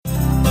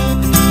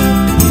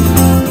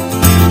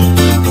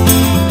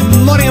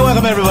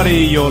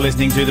You're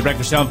listening to The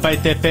Breakfast Show on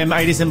Faith FM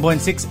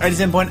 87.6,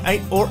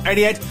 87.8 or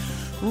 88.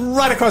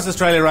 Right across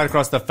Australia, right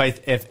across the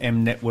Faith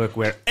FM network,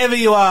 wherever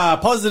you are.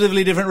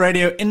 Positively Different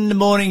Radio in the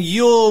morning.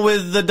 You're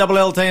with the Double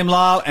L team,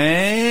 Lyle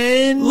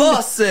and...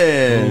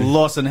 Lawson.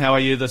 Lawson, how are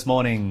you this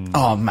morning?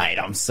 Oh, mate,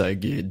 I'm so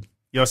good.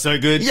 You're so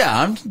good?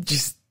 Yeah, I'm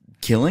just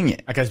killing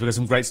it. Okay, so we've got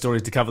some great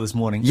stories to cover this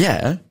morning.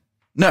 Yeah.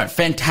 No,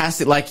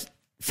 fantastic,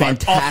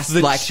 fantastic, off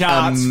the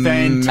charts,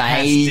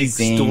 fantastic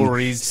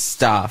stories.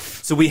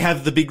 Stuff. So we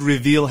have the big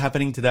reveal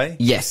happening today?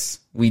 Yes,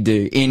 we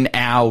do. In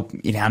our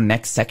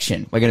next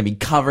section. We're going to be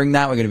covering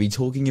that. We're going to be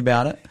talking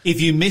about it.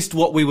 If you missed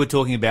what we were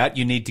talking about,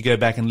 you need to go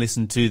back and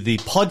listen to the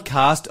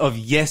podcast of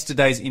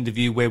yesterday's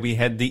interview where we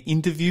had the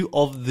interview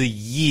of the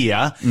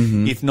year,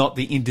 if not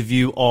the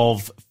interview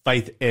of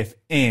Faith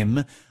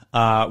FM,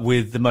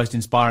 with the most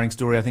inspiring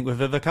story I think we've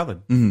ever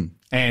covered.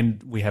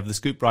 And we have the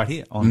scoop right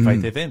here on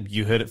Faith FM.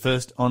 You heard it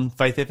first on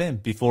Faith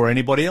FM before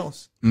anybody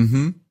else.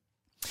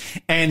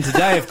 And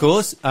today, of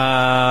course, we're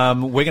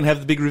going to have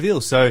the big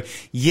reveal. So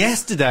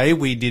yesterday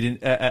we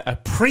did a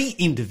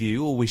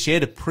pre-interview, or we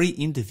shared a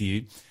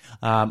pre-interview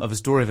of a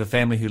story of a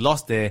family who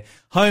lost their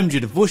home due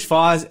to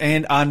bushfires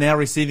and are now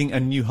receiving a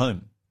new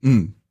home.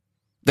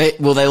 They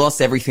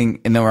lost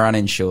everything and they were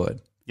uninsured.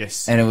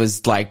 Yes. And it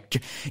was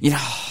like,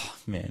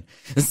 man,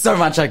 there's so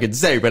much I could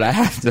say, but I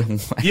have to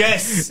wait.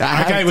 Yes.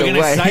 Okay, we're going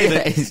to save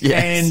it.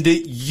 Yes. And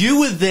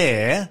you were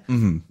there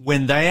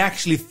when they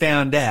actually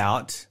found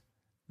out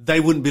they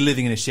wouldn't be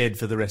living in a shed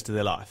for the rest of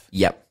their life.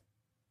 Yep.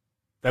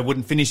 They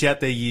wouldn't finish out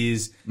their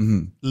years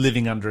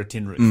living under a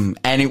tin roof.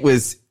 And it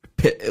was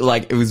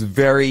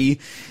very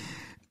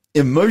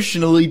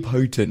emotionally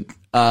potent.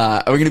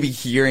 We're going to be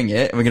hearing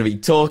it, and we're going to be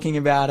talking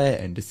about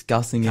it and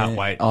discussing it. Can't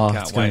wait. Oh,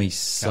 it's going to be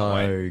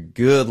so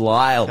good,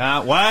 Lyle.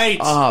 Can't wait.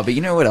 Oh, but you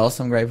know what else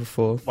I'm grateful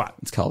for? What?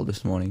 It's cold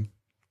this morning.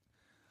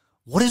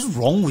 What is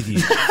wrong with you?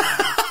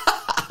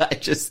 I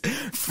just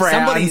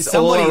frowns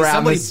all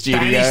around the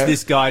studio. Banish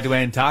this guy to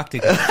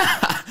Antarctica.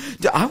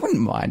 I wouldn't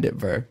mind it,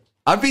 bro.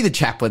 I'd be the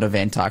chaplain of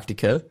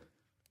Antarctica.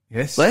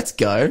 Yes. Let's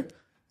go.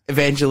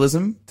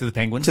 Evangelism. To the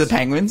penguins. To the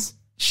penguins.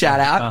 Shout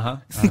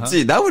out.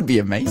 Dude, that would be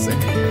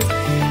amazing.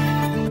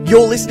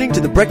 You're listening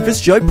to the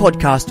Breakfast Show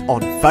podcast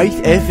on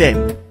Faith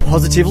FM.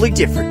 Positively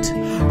different.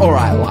 All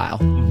right, Lyle.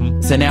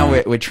 So now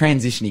we're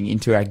transitioning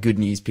into our good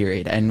news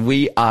period, and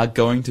we are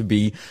going to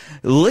be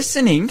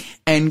listening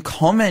and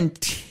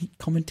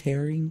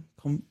commentating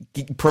and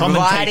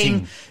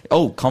providing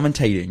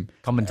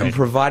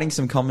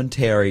some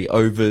commentary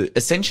over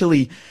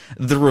essentially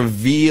the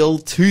reveal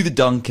to the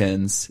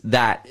Duncans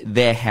that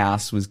their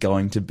house was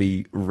going to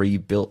be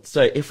rebuilt.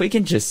 So if we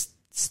can just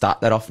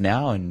start that off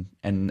now and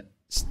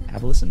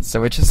have a listen.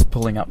 So we're just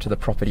pulling up to the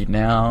property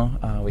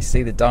now. We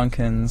see the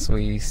Duncans.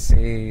 We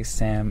see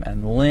Sam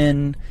and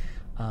Lynn.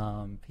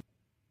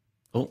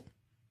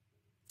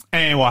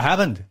 And what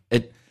happened?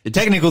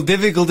 Technical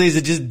difficulties.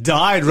 It just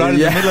died right in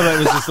the middle of it. It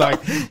was just like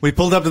we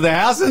pulled up to the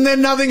house and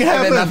then nothing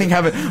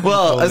happened.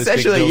 Well,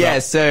 essentially, yeah.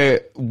 So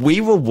we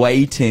were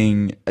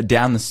waiting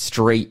down the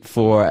street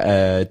for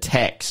a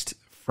text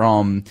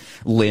from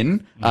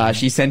Lynn.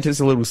 She sent us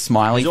a little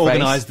smiley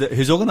face.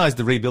 Who's organised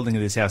the rebuilding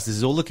of this house? This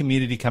is all the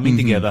community coming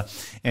together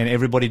and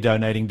everybody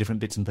donating different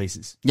bits and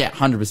pieces. Yeah,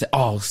 100%.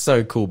 Oh,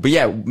 so cool. But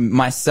yeah,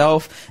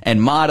 myself and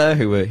Marta,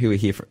 who were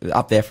here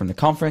up there from the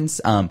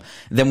conference.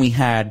 Then we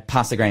had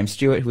Pastor Graham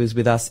Stewart, who was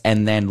with us,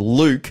 and then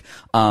Luke,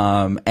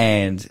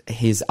 and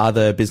his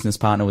other business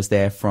partner was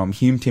there from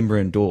Hume Timber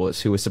and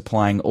Doors, who were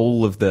supplying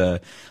all of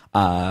the,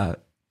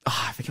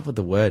 I forget what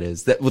the word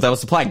is. They were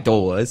supplying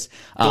doors.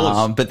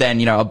 But then,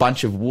 a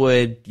bunch of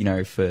wood,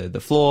 for the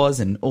floors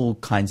and all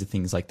kinds of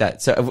things like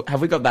that. So have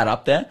we got that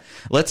up there?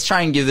 Let's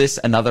try and give this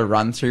another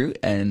run through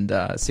and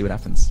see what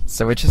happens.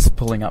 So we're just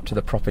pulling up to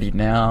the property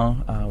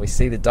now. We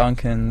see the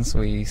Duncans.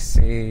 We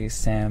see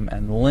Sam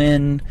and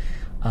Lynn.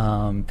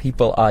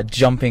 People are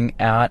jumping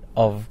out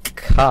of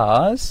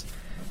cars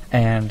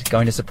and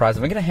going to surprise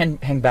them. We're going to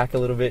hang back a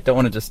little bit. Don't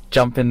want to just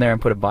jump in there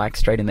and put a bike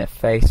straight in their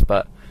face,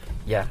 but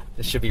yeah,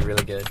 this should be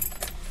really good.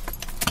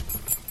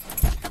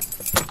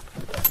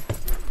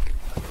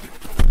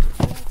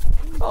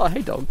 Oh,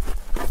 hey, dog.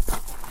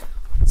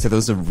 So there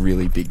was a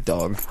really big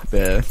dog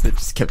there that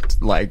just kept,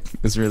 it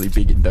was really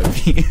big and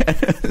dopey.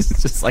 It was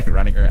just,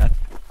 running around.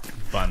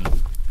 Fun.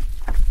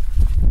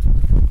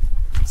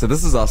 So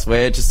this is us.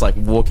 We're just,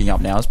 walking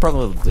up now. It's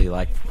probably,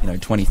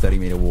 20, 30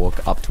 metre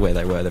walk up to where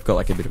they were. They've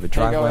got, a bit of a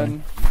driveway.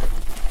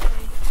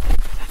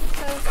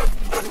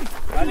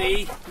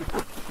 Buddy.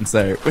 And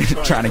so we're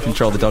trying to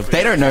control the dog.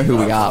 They don't know who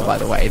we are, by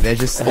the way. They're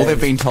just, all they've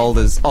been told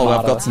is,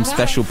 I've got some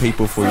special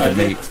people for you to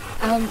meet.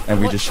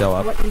 And we just show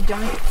up. What you don't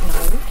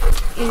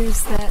know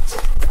is that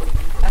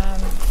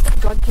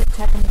God kept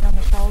tapping me on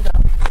the shoulder.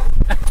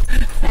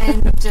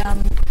 And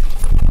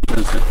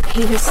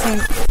he has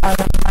sent a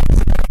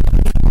reminder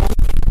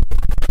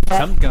that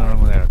something's going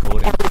on with our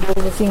recording. and with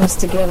all the things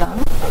together,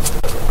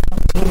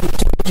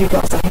 you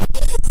guys are.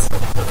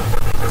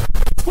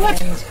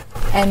 What?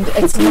 And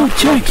it's not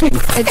joking.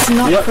 It's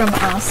not from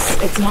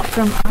us. It's not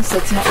from us.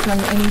 It's not from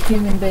any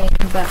human being.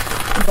 But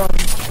God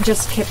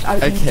just kept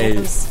opening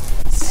doors.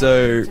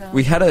 So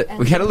we had a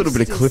little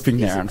bit of clipping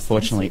there,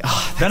 unfortunately.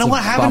 Don't know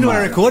what happened to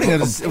our recording.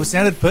 It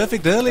sounded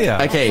perfect earlier.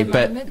 Okay,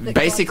 but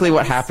basically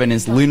what happened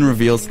is Lynn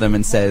reveals them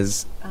and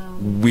says,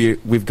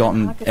 we've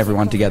gotten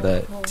everyone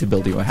together to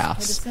build you a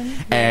house.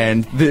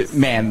 And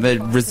the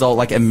result,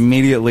 like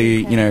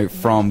immediately,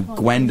 from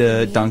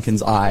Gwenda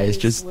Duncan's eyes,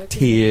 just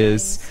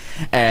tears.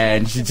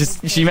 And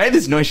she made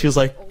this noise. She was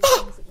like,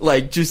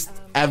 like just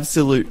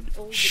absolute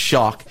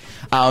shock.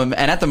 And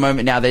at the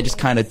moment now, they're just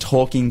kind of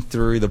talking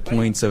through the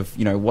points of,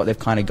 what they've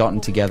kind of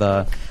gotten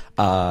together,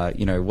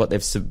 what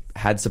they've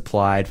had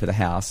supplied for the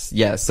house.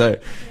 Yeah, so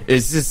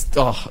it's just,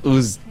 it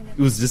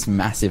was just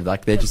massive.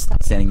 Like, they're just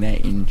standing there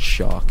in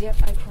shock.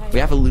 We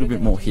have a little bit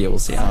more here. We'll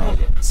see how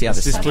this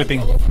is. It's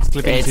clipping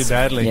too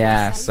badly.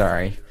 Yeah,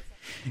 sorry.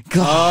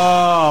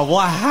 God. Oh,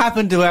 what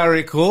happened to our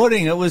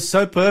recording? It was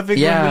so perfect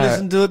when we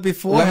listened to it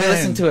before. When we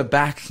listened to it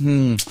back,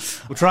 we'll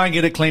try and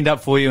get it cleaned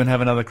up for you and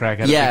have another crack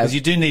at it, because you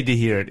do need to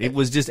hear it. It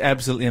was just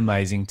absolutely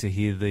amazing to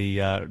hear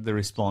the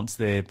response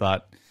there,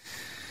 but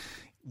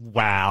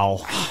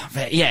wow.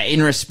 Yeah,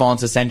 in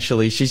response,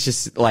 essentially, she's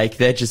just like,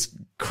 they're just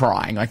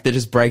crying, like they're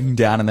just breaking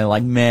down, and they're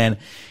like, man,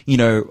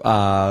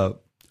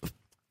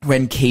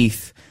 when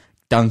Keith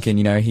Duncan,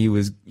 he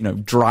was,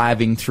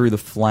 driving through the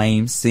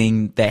flames,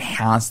 seeing their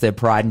house, their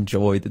pride and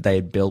joy that they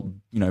had built,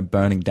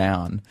 burning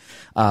down.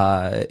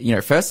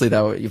 Firstly,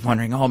 they were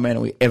wondering, oh man,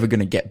 are we ever going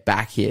to get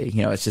back here?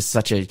 It's just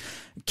such a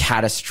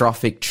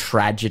catastrophic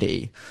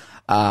tragedy.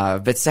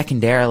 But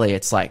secondarily,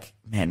 it's like,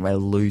 man, we're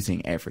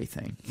losing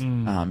everything.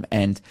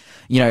 And,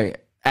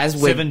 as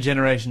we're 7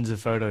 generations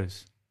of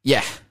photos.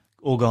 Yeah.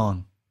 All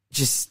gone.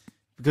 Just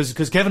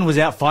because Kevin was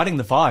out fighting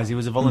the fires. He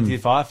was a volunteer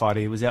firefighter.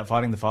 He was out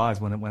fighting the fires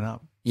when it went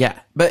up. Yeah,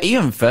 but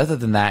even further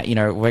than that,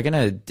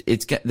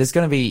 there's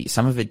gonna be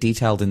some of it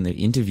detailed in the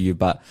interview,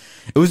 but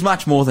it was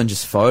much more than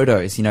just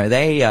photos.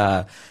 They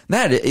were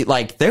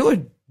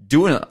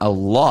doing a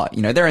lot.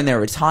 They're in their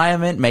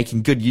retirement,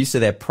 making good use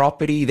of their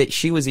property. That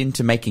she was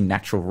into making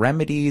natural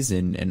remedies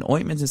and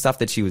ointments and stuff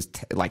that she was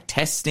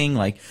testing.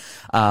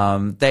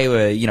 They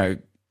were,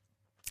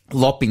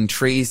 lopping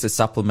trees to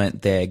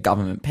supplement their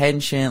government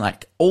pension,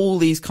 like all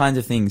these kinds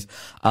of things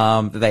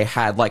that they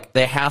had. Like,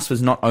 their house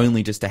was not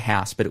only just a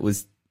house, but it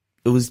was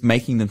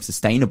making them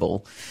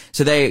sustainable.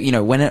 So they,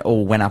 when it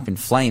all went up in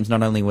flames,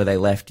 not only were they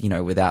left,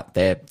 without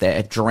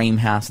their dream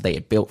house they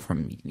had built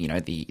from,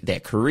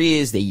 their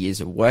careers, their years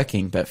of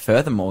working, but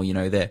furthermore,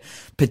 their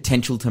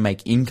potential to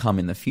make income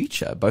in the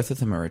future. Both of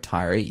them are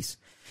retirees.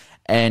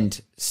 And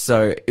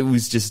so it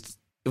was just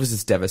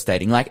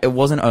devastating. Like, it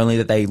wasn't only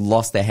that they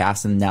lost their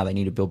house and now they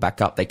need to build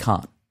back up. They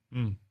can't.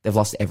 They've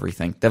lost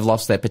everything. They've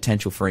lost their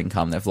potential for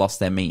income. They've lost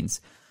their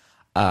means.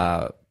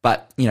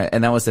 But,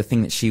 and that was the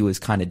thing that she was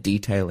kind of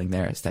detailing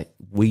there, is that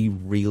we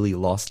really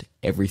lost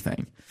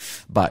everything.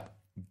 But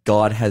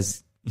God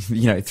has,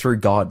 through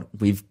God,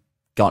 we've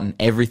gotten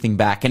everything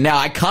back. And now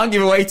I can't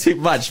give away too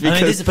much,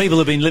 because these are people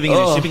who've been living in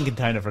a shipping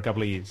container for a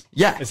couple of years.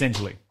 Yeah.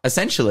 Essentially.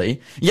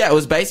 Yeah, it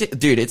was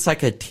dude, it's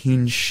like a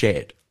tin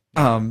shed.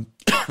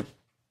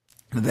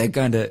 They're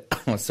going to,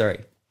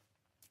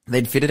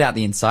 they'd fitted out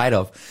the inside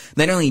of.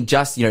 They'd only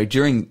just,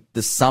 during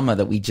the summer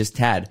that we just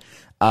had,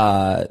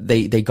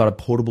 they got a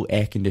portable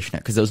air conditioner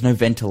because there was no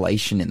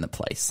ventilation in the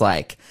place.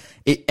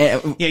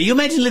 You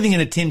imagine living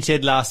in a tin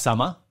shed last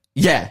summer.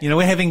 Yeah.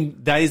 We're having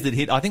days that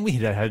hit, I think we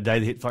had a day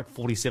that hit like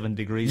 47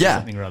 degrees or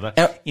something or other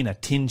in a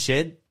tin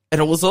shed. And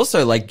it was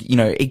also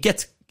it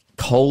gets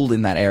cold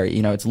in that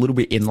area. It's a little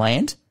bit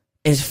inland.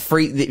 It's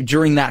free.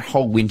 During that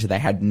whole winter, they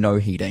had no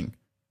heating.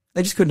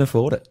 They just couldn't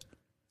afford it.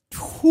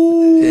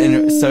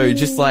 And so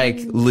just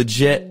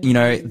legit,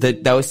 that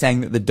they were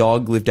saying that the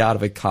dog lived out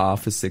of a car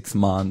for 6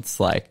 months,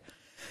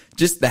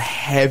 just the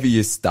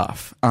heaviest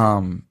stuff.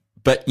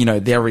 But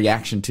their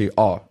reaction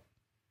to,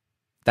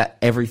 that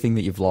everything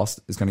that you've lost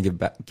is going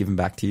to given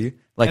back to you.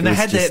 And they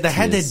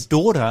had their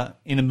daughter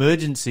in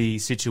emergency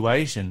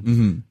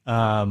situation,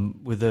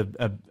 with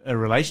a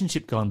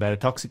relationship gone bad, a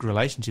toxic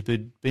relationship,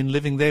 who'd been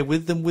living there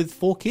with them with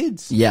 4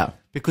 kids. Yeah.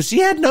 Because she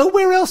had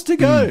nowhere else to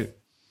go.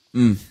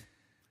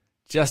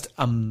 Just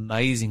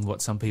amazing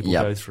what some people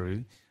go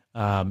through,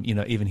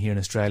 even here in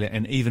Australia,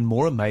 and even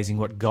more amazing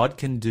what God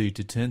can do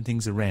to turn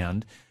things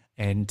around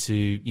and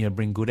to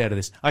bring good out of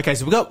this. Okay,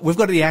 so we've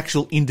got the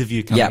actual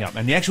interview coming up,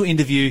 and the actual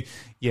interview,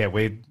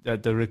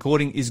 the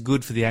recording is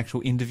good for the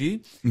actual interview,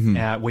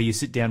 where you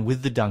sit down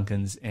with the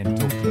Duncans and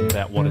talk to them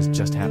about what has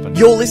just happened.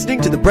 You're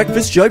listening to the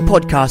Breakfast Show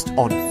podcast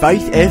on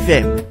Faith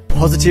FM.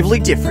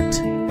 Positively different.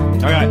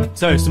 Okay,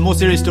 so some more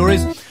serious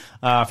stories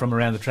from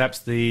around the traps.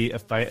 The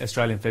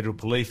Australian Federal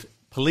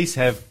Police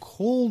have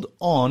called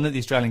on the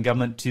Australian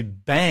government to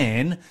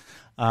ban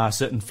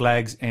certain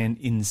flags and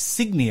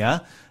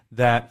insignia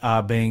that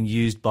are being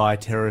used by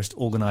terrorist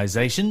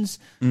organisations.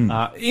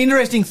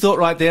 Interesting thought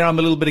right there. I'm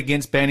a little bit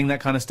against banning that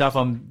kind of stuff.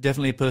 I'm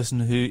definitely a person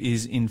who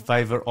is in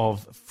favour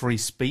of free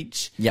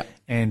speech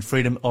and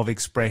freedom of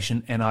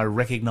expression, and I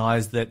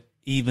recognise that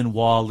even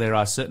while there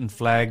are certain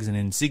flags and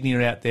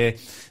insignia out there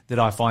that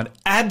I find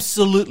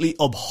absolutely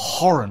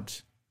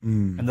abhorrent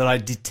and that I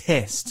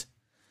detest,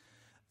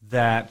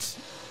 that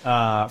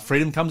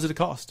freedom comes at a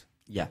cost.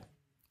 Yeah.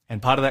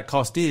 And part of that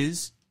cost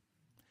is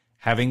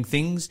having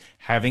things,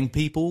 having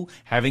people,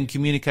 having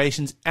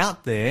communications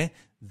out there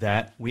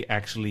that we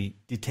actually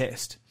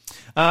detest.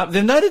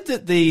 They've noted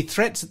that the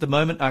threats at the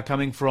moment are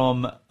coming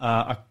from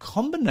a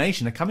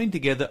coming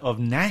together of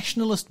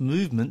nationalist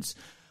movements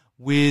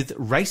with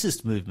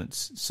racist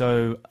movements.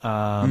 So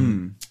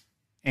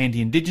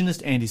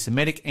anti-Indigenous,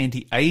 anti-Semitic,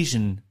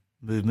 anti-Asian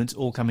movements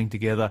all coming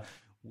together,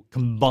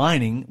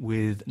 combining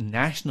with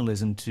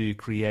nationalism to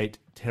create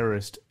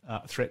terrorist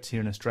threats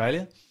here in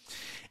Australia.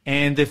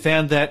 And they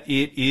found that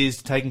it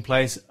is taking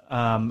place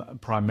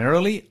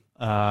primarily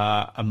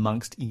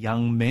amongst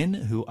young men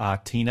who are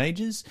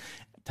teenagers,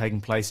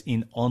 taking place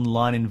in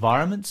online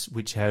environments,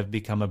 which have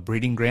become a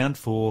breeding ground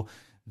for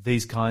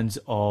these kinds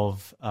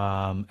of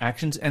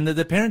actions, and that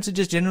the parents are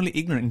just generally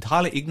ignorant,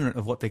 entirely ignorant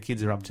of what their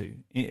kids are up to,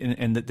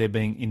 and that they're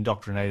being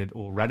indoctrinated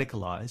or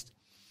radicalised.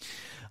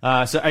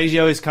 So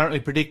ASIO is currently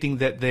predicting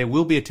that there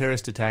will be a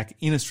terrorist attack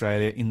in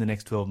Australia in the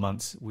next 12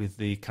 months with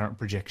the current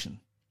projection.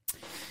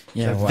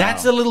 Yeah, So wow.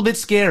 that's a little bit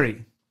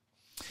scary.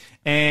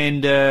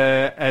 And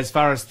as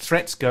far as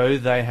threats go,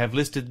 they have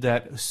listed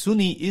that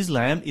Sunni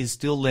Islam is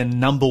still their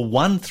number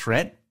one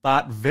threat,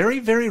 but very,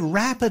 very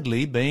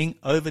rapidly being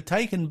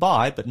overtaken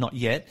by, but not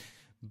yet,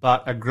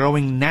 but a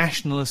growing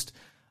nationalist,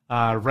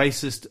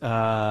 racist,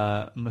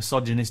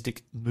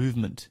 misogynistic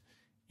movement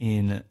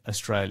in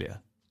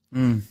Australia.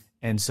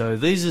 And so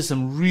these are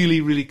some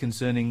really, really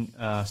concerning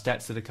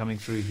stats that are coming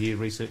through here,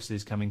 research that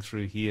is coming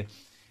through here.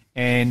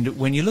 And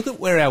when you look at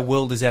where our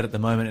world is at the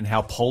moment and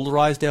how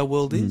polarized our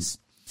world is,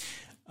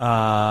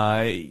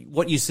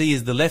 what you see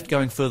is the left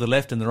going further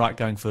left and the right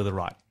going further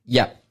right.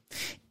 Yeah.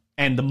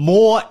 And the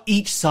more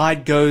each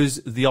side goes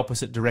the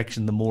opposite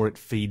direction, the more it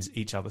feeds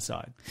each other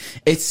side.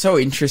 It's so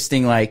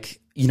interesting, like,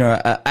 you know,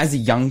 as a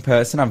young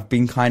person, I've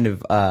been kind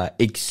of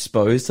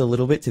exposed a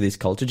little bit to this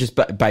culture just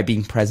by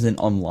being present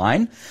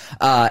online.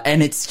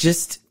 And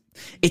it's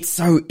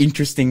so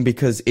interesting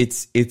because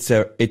it's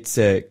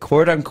a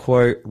quote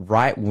unquote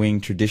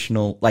right-wing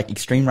traditional, like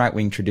extreme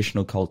right-wing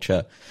traditional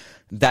culture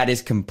that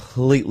is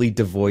completely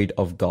devoid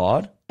of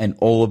God and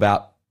all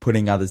about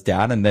putting others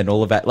down, and then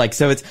all about, like,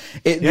 so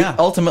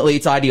ultimately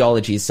its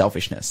ideology is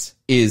selfishness,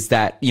 is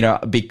that, you know,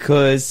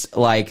 because,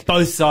 like,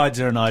 both sides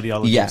are an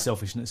ideology of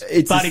selfishness,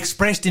 but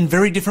expressed in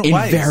very different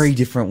ways. In very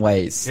different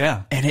ways.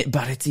 Yeah.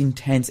 But it's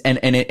intense, and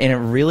it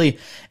really,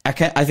 I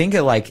think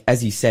like,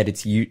 as you said,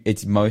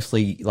 it's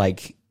mostly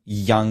like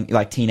young,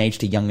 like teenage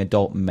to young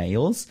adult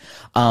males,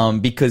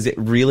 because it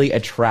really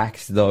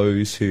attracts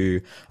those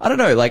who, I don't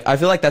know, like, I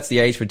feel like that's the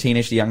age for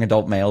teenage to young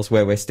adult males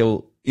where we're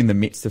still in the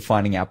midst of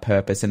finding our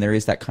purpose, and there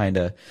is that kind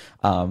of,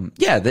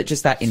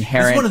 that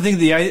inherent. That's one of the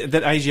things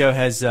that ASIO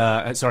has,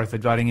 sorry for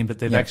butting in, but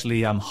they've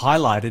actually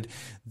highlighted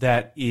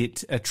that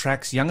it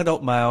attracts young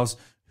adult males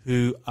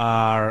who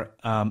are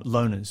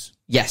loners.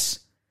 Yes.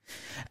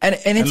 And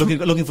it's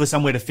looking for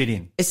somewhere to fit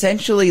in.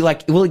 Essentially,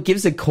 like, well, it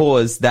gives a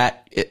cause that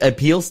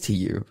appeals to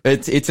you.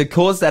 It's a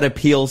cause that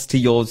appeals to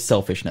your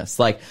selfishness.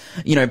 Like,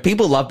 you know,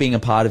 people love being a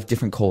part of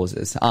different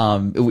causes.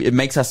 It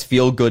makes us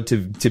feel good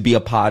to be a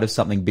part of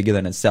something bigger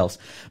than ourselves.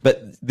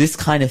 But this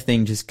kind of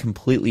thing just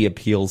completely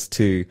appeals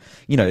to,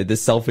 you know, the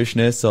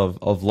selfishness of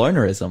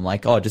lonerism.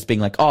 Like, just being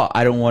like,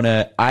 I don't want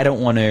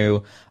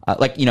to,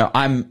 like, you know,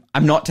 I'm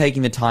not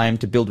taking the time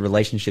to build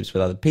relationships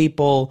with other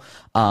people.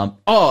 And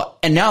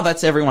now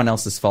that's everyone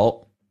else's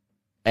fault.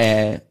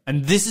 And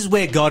this is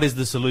where God is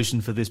the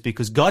solution for this,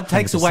 because God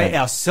takes 100%. away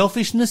our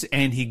selfishness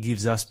and he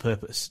gives us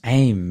purpose.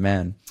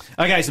 Amen.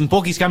 Okay, some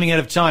porkies coming out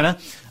of China.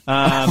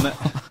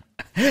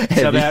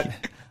 So about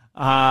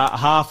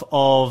half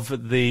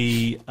of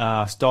the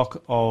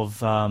stock of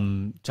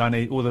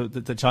Chinese, or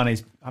the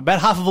Chinese, about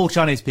half of all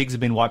Chinese pigs have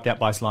been wiped out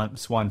by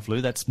swine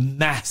flu. That's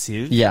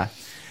massive. Yeah.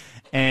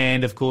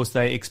 And of course,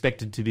 they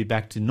expected to be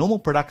back to normal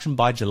production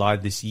by July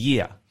this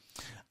year.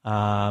 We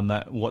are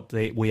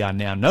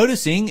now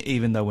noticing,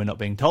 even though we're not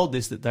being told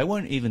this, that they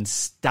won't even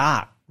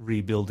start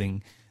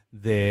rebuilding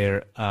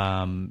their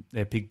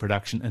pig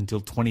production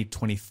until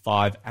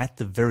 2025 at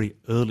the very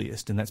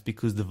earliest, and that's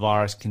because the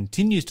virus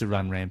continues to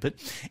run rampant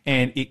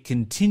and it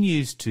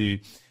continues to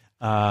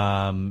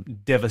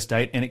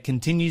devastate and it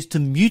continues to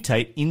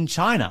mutate in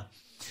China.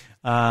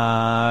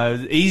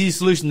 The easy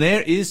solution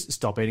there is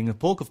stop eating the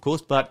pork, of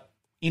course, but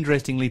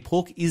interestingly,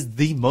 pork is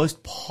the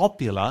most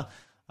popular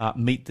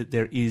meat that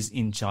there is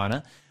in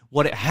China.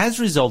 What it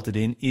has resulted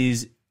in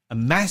is a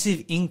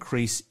massive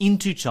increase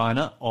into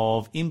China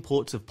of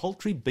imports of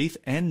poultry, beef,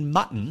 and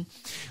mutton,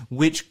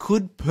 which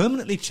could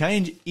permanently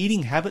change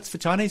eating habits for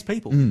Chinese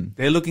people.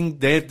 They're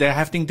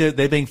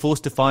being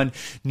forced to find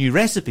new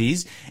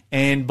recipes,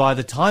 and by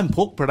the time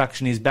pork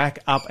production is back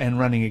up and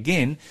running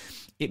again,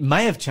 it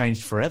may have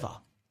changed forever.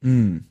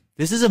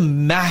 This is a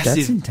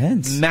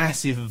massive,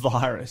 massive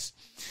virus.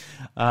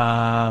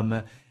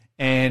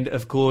 And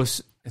of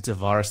course, it's a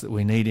virus that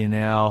we need in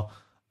our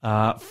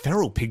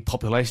feral pig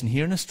population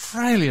here in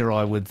Australia,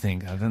 I would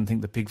think. I don't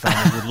think the pig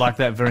farmers would like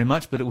that very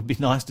much, but it would be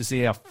nice to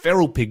see our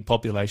feral pig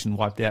population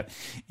wiped out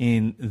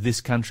in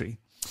this country.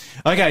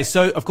 Okay,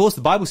 so, of course,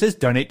 the Bible says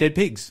don't eat dead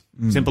pigs.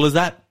 Simple as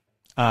that.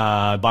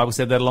 The Bible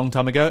said that a long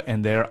time ago,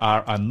 and there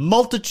are a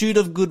multitude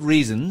of good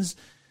reasons,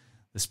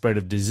 the spread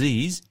of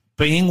disease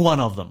being one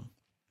of them.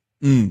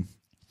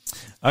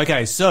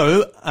 Okay,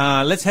 so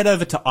let's head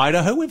over to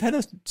Idaho. We've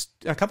had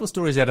a couple of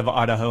stories out of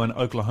Idaho and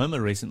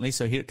Oklahoma recently,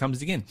 so here it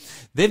comes again.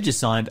 They've just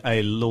signed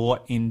a law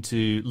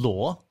into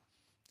law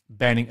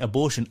banning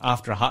abortion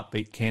after a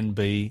heartbeat can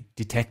be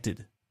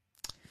detected.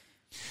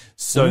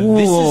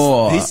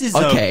 So this is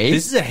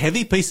a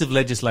heavy piece of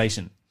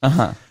legislation.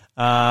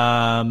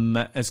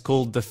 It's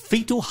called the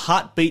Fetal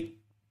Heartbeat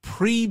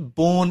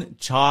Preborn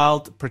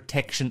Child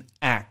Protection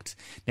Act.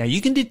 Now,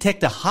 you can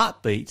detect a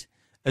heartbeat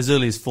as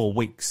early as 4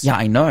 weeks. Yeah,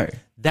 I know.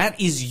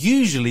 That is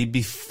usually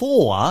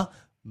before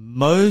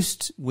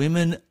most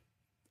women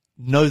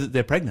know that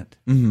they're pregnant.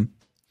 Mm-hmm.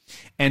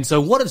 And so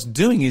what it's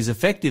doing is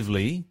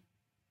effectively,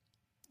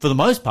 for the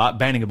most part,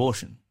 banning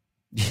abortion.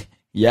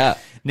 Yeah.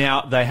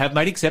 Now, they have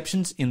made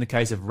exceptions in the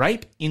case of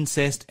rape,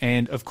 incest,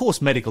 and, of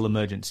course, medical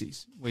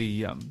emergencies.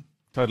 We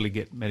totally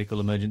get medical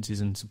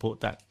emergencies and support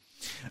that.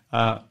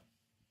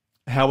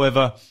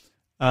 However,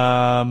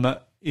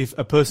 if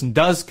a person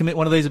does commit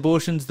one of these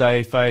abortions,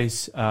 they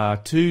face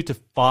 2 to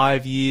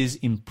 5 years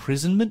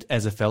imprisonment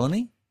as a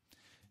felony.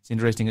 It's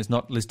interesting, it's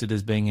not listed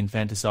as being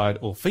infanticide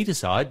or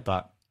feticide,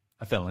 but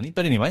a felony.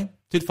 But anyway,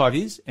 2 to 5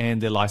 years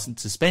and their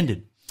license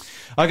suspended.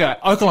 Okay,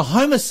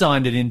 Oklahoma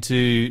signed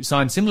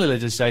similar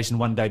legislation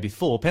one day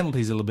before.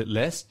 Penalties a little bit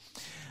less.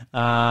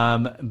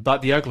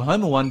 But the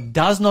Oklahoma one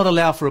does not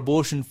allow for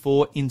abortion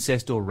for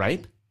incest or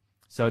rape.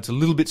 So it's a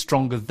little bit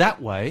stronger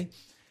that way.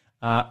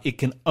 It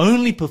can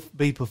only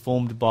be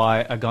performed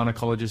by a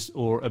gynecologist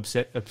or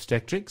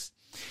obstetrics.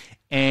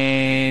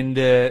 And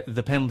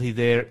the penalty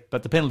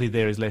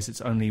there is less.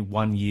 It's only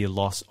 1 year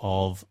loss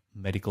of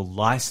medical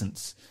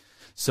license.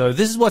 So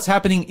this is what's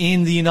happening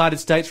in the United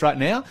States right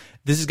now.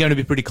 This is going to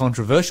be pretty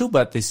controversial,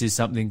 but this is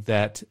something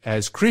that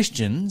as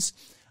Christians,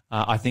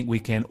 I think we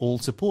can all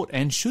support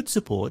and should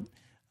support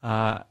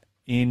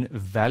in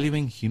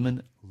valuing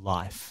human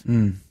life.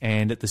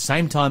 And at the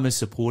same time as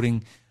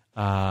supporting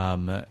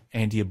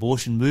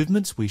anti-abortion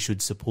movements, we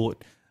should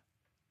support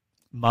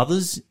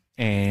mothers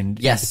and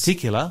in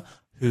particular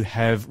who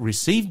have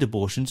received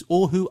abortions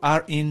or who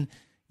are in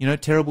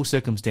terrible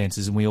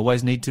circumstances. And we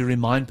always need to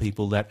remind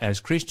people that as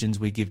Christians,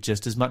 we give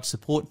just as much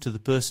support to the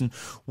person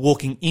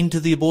walking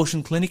into the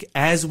abortion clinic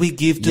as we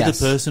give to the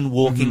person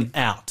walking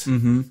out.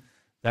 Mm-hmm.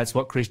 That's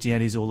what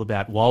Christianity is all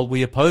about. While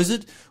we oppose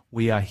it,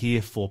 we are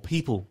here for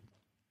people.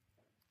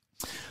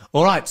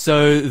 All right,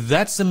 so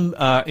that's some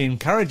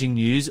encouraging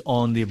news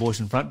on the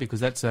abortion front,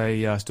 because that's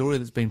a story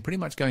that's been pretty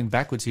much going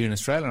backwards here in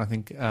Australia, and I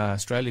think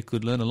Australia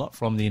could learn a lot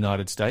from the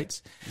United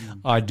States.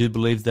 I do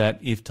believe that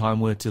if time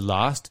were to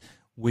last,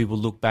 we will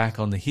look back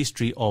on the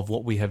history of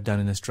what we have done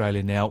in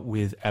Australia now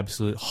with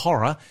absolute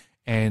horror,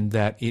 and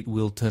that it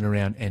will turn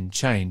around and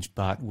change.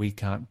 But we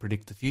can't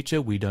predict the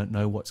future. We don't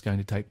know what's going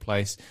to take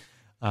place.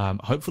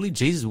 Hopefully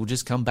Jesus will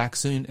just come back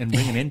soon and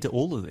bring an end to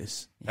all of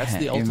this. That's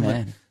the ultimate.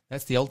 Amen.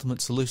 That's the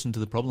ultimate solution to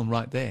the problem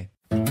right there.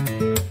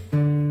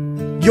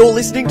 You're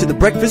listening to the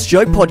Breakfast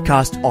Show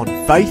podcast on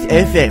Faith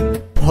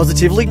FM.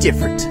 Positively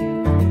different.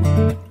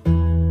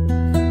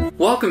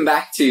 Welcome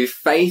back to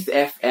Faith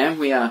FM.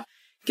 We are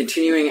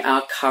continuing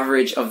our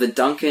coverage of the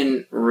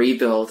Duncan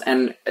rebuild.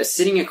 And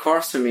sitting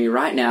across from me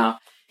right now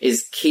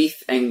is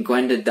Keith and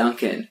Gwenda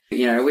Duncan.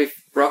 We've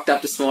rocked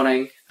up this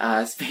morning.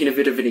 It's been a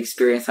bit of an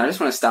experience. I just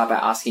want to start by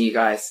asking you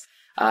guys,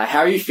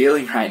 how are you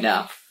feeling right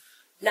now?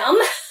 Numb,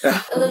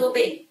 a little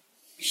bit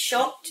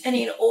shocked and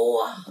in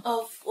awe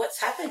of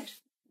what's happened.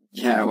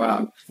 Yeah,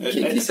 wow.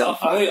 Keep yourself.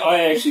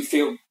 I actually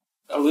feel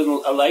a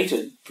little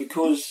elated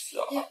because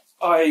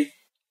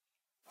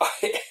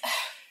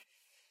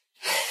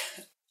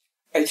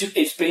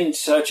it's been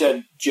such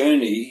a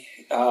journey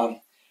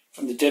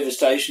from the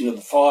devastation of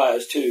the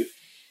fires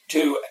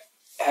to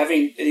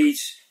having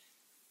these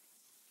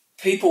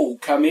people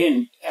come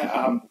in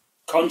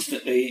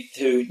constantly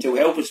to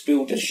help us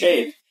build a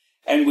shed,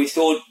 and we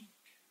thought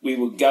we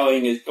were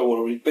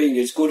being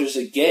as good as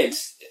it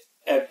gets,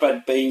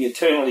 but being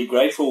eternally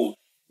grateful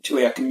to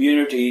our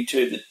community,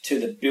 to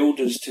the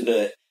builders, to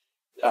the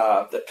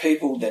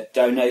people that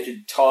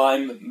donated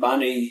time,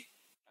 money,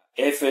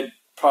 effort,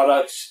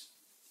 products,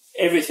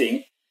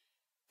 everything,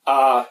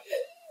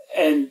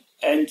 and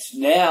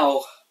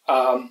now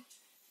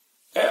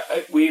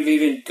we've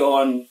even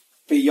gone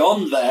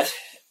beyond that,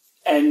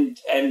 and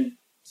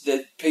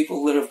the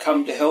people that have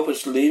come to help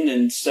us, Lynn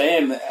and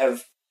Sam,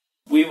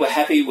 we were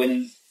happy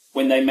when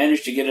they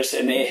managed to get us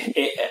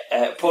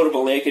a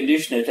portable air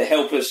conditioner to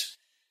help us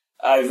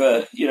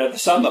over, the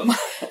summer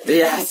months.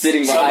 Yeah,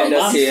 sitting behind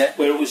us here.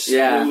 Where it was,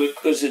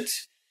 because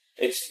it's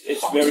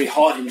very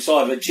hot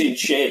inside of a tin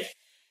shed.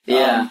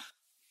 Yeah.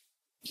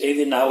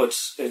 Even though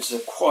it's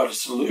quite a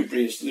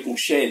salubrious little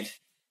shed,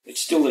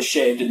 it's still a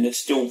shed and it's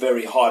still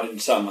very hot in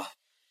summer.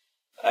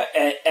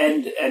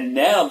 And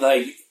now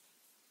they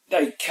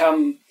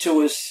come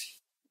to us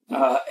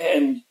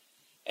and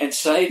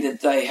say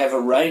that they have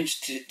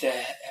arranged to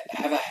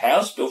have a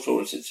house built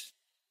for us. It's,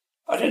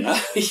 I don't know.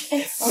 I can't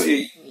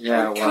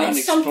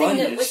It's something explain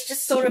that it. was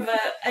just sort of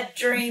a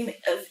dream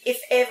of if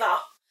ever,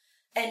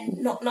 and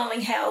not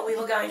knowing how we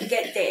were going to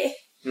get there.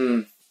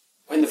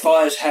 When the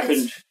fires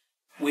happened,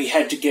 we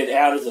had to get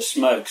out of the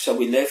smoke, so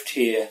we left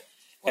here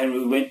and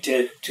we went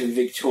to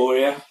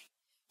Victoria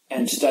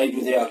and stayed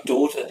with our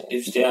daughter that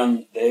lives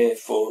down there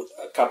for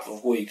a couple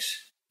of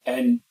weeks.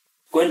 And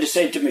Gwenda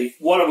said to me,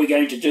 "What are we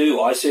going to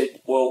do?" I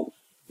said, "Well,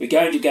 we're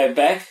going to go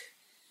back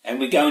and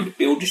we're going to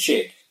build a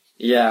shed."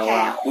 Yeah,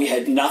 wow. We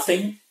had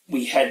nothing.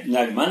 We had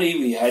no money.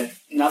 We had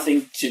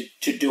nothing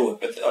to do it.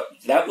 But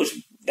that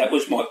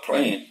was my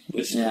plan,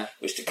 was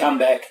to come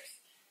back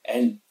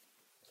and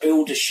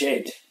build a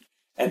shed.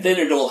 And then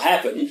it all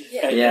happened.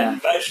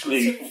 And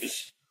basically it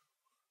was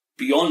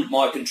beyond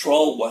my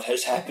control what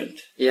has happened.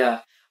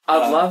 Yeah.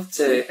 I'd love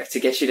to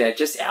get you to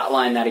just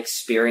outline that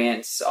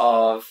experience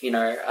of,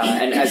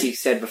 and as you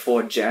said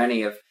before,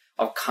 journey of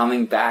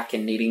coming back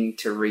and needing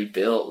to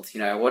rebuild.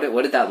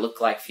 What did that look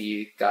like for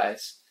you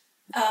guys?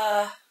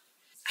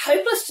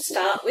 Hopeless to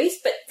start with,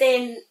 but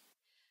then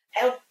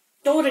our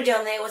daughter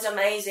down there was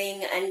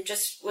amazing and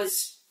just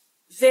was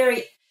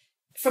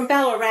from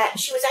Ballarat.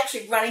 She was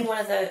actually running one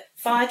of the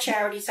fire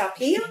charities up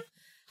here.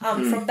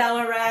 From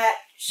Ballarat,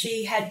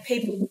 she had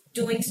people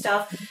doing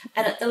stuff,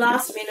 and at the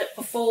last minute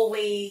before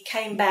we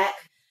came back,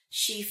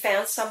 she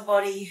found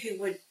somebody who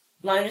would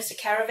loan us a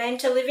caravan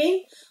to live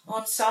in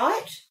on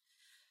site.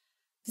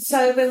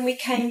 So when we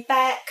came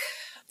back,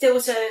 there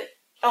was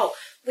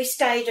we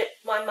stayed at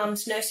my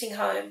mum's nursing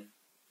home,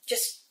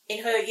 just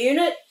in her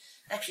unit.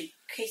 Actually,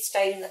 Keith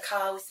stayed in the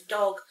car with the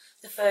dog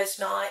the first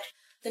night.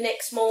 The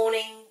next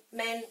morning,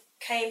 men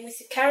came with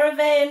the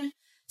caravan,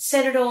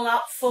 set it all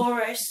up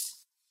for us,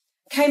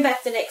 came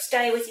back the next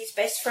day with his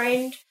best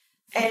friend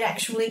and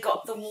actually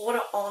got the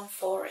water on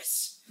for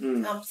us,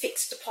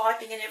 fixed the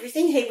piping and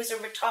everything. He was a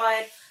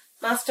retired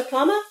master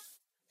plumber,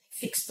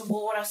 fixed the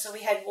water, so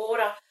we had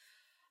water.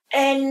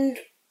 And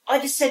I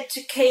just said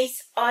to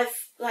Keith,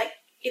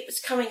 it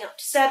was coming up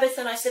to Sabbath,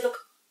 and I said, "Look,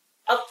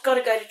 I've got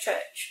to go to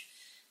church."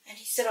 And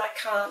he said, I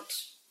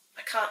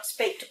can't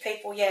speak to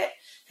people yet.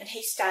 And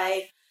he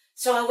stayed.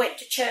 So I went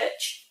to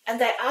church, and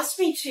they asked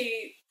me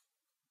to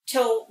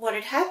tell what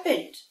had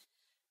happened.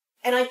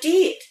 And I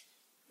did.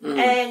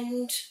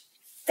 And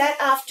that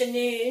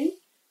afternoon,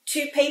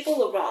 2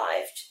 people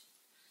arrived.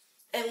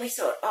 And we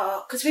thought,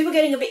 because we were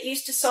getting a bit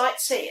used to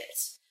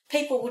sightseers.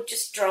 People would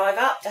just drive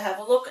up to have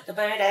a look at the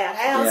burnt out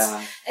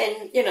house.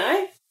 And,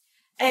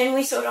 and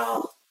we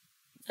thought,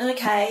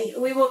 okay.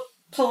 We were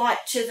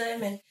polite to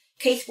them, and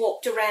Keith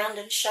walked around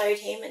and showed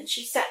him, and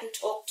she sat and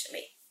talked to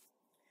me.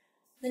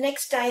 The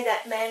next day,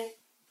 that man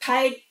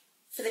paid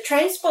for the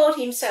transport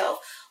himself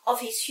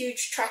of his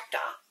huge tractor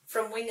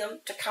from Wingham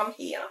to come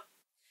here.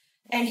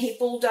 And he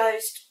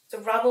bulldozed the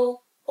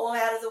rubble all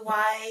out of the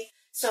way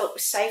so it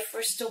was safe for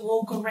us to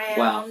walk around.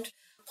 Wow.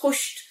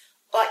 Pushed,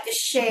 the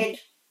shed,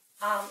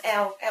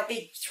 our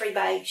big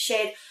 3-bay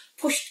shed,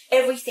 pushed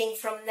everything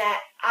from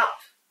that up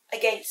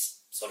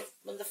against sort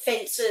of the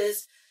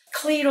fences,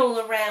 cleared all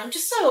around,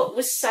 just so it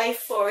was safe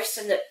for us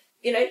and that,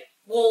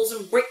 walls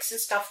and bricks and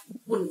stuff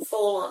wouldn't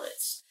fall on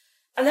us.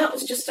 And that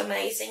was just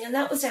amazing. And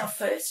that was our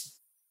first,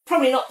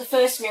 probably not the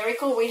first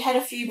miracle. We'd had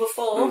a few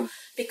before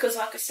because,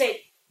 like I said,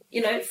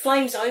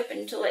 flames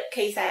opened to let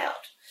Keith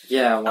out.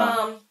 Yeah,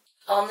 wow.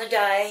 On the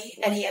day,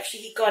 and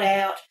he got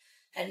out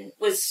and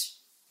was,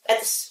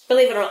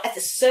 believe it or not, at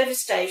the service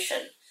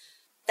station.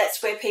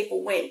 That's where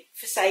people went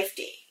for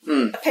safety.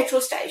 A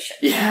petrol station,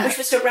 which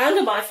was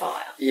surrounded by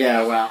fire.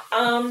 Yeah, wow.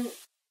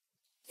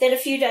 Then a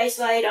few days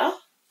later,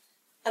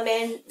 a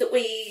man that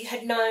we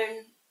had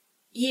known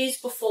years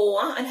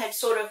before and had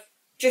sort of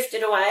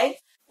drifted away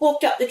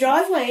walked up the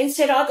driveway and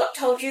said, "I got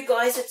told you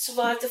guys had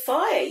survived the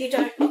fire. You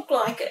don't look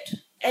like it.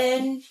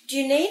 And do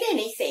you need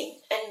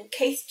anything?" And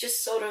Keith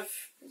just sort of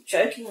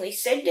jokingly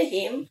said to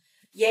him,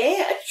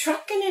 "Yeah, a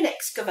truck and an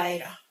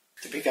excavator."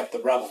 To pick up the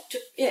rubble.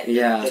 That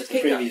the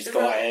previous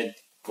guy had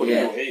put in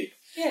a heap.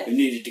 Yeah. We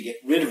needed to get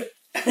rid of it.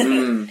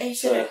 And he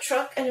said, "A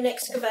truck and an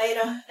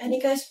excavator." And he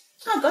goes,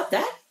 "I got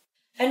that."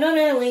 And not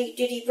only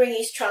did he bring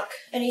his truck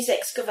and his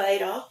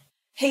excavator,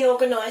 he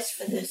organised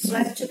for the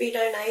slab to be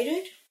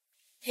donated.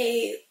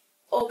 He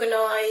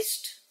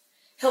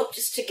helped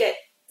us to get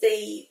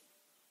the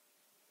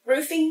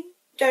roofing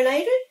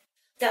donated.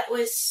 That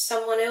was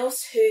someone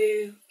else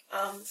who,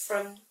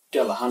 from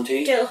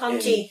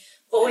Delahunty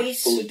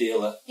boys.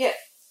 Bulahdelah. Yeah.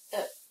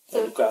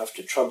 They look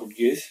after troubled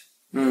youth.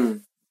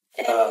 Elwyn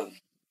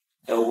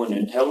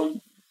and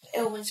Helen.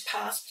 Elwyn's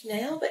passed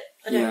now, but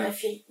I don't know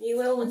if you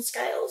knew Elwyn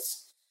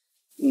Scales.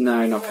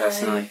 No, not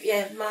personally.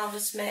 Yeah,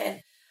 marvellous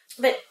man.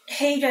 But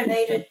he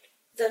donated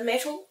the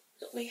metal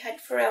that we had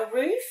for our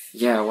roof.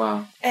 Yeah,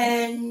 wow.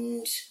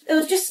 And it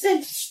was just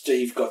that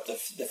Steve got the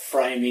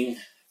framing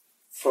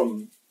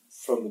from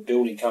a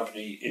building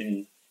company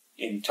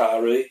in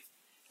Taree,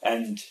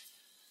 and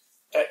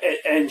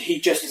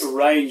he just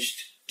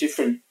arranged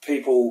different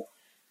people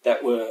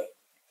that were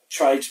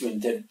tradesmen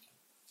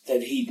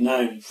that he'd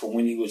known from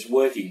when he was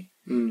working,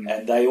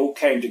 and they all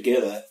came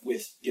together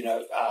with,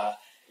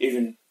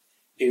 even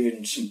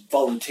some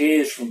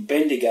volunteers from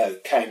Bendigo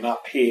came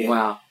up here.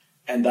 Wow.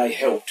 And they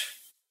helped.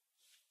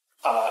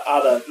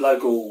 Other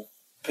local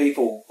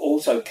people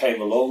also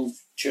came along,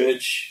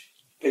 church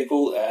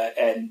people,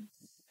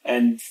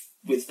 and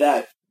with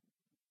that,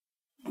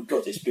 we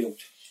got this built.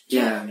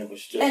 Yeah. And it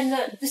was just...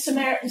 And the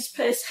Samaritan's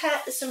Purse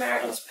hat, the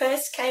Samaritan's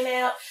Purse came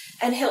out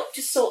and helped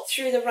to sort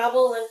through the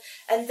rubble,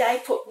 and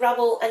they put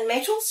rubble and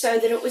metal so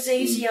that it was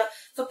easier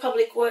for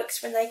Public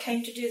Works when they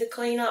came to do the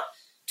clean-up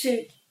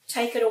to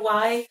take it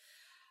away.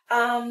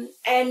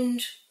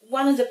 And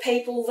one of the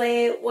people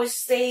there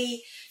was the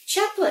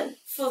chaplain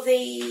for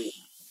the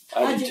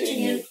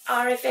Argentinian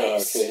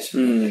RFS.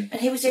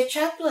 And he was their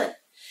chaplain.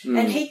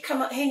 And he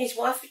and his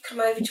wife had come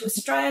over to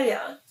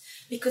Australia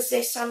because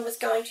their son was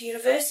going to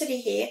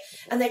university here,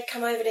 and they'd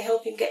come over to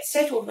help him get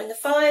settled when the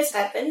fires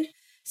happened,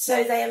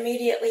 so they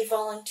immediately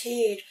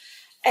volunteered.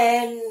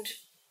 And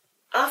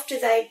after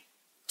they'd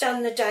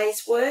done the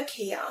day's work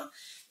here,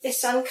 their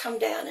son come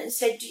down and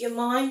said, "Do you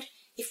mind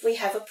if we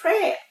have a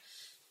prayer?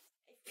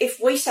 If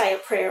we say a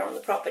prayer on the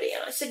property?"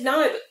 And I said,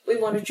 "No, but we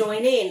want to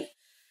join in."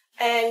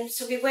 And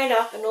so we went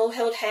up and all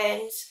held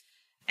hands,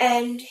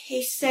 and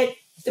he said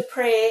the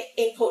prayer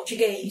in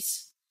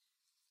Portuguese.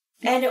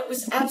 And it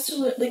was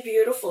absolutely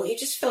beautiful. You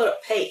just felt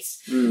at peace.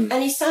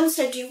 And his son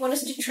said, "Do you want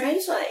us to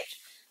translate?"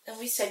 And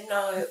we said,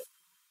 "No."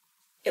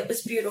 It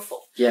was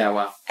beautiful. Yeah,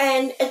 wow.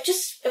 And it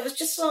was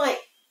just like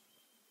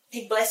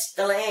he blessed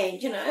the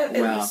land,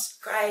 It was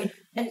great.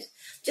 And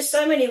just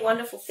so many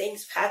wonderful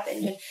things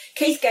happened. And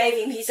Keith gave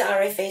him his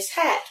RFS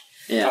hat.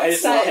 Yeah. I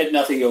had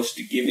nothing else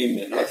to give him,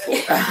 and I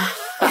thought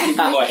I'd give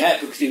him my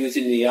hat because he was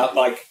in the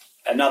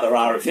another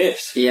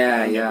RFS.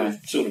 Yeah, and yeah. It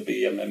would sort of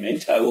be a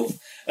memento of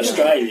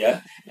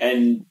Australia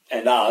and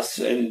us,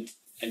 and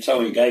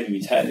so he gave him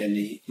his hat, and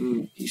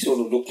he sort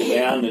of looked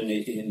around and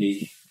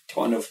he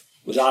kind of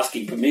was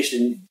asking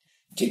permission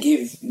to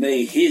give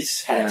me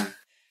his hat. Yeah.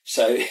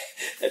 So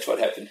that's what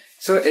happened.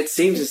 So it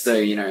seems as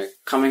though,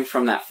 coming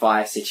from that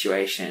fire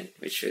situation,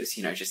 which was,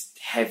 just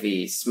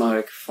heavy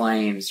smoke,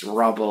 flames,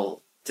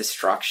 rubble,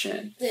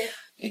 destruction,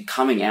 and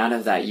coming out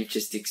of that, you've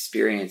just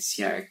experienced,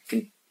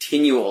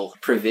 continual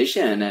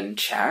provision and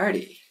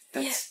charity.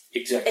 That's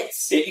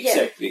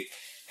Exactly.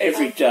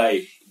 Every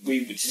day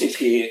we would sit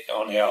here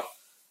on our,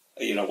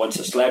 once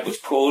the slab was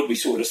poured, we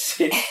sort of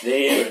sit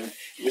there, and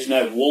there was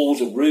no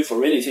walls or roof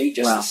or anything,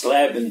 just a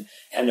slab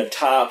and a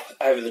tarp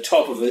over the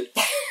top of it.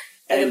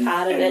 And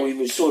we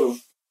would sort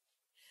of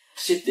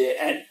sit there,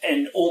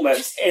 and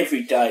almost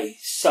every day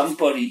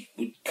somebody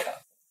would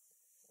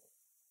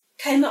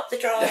came up the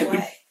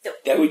driveway.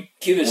 They would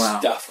give us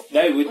stuff.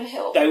 They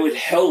would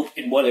help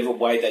in whatever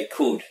way they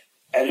could,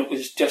 and it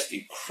was just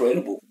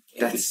incredible.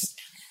 That's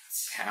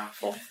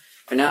powerful.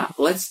 But now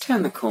let's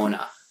turn the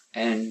corner,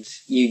 and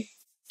you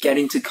get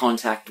into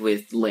contact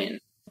with Lynn.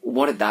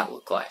 What did that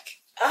look like?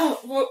 Oh,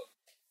 well,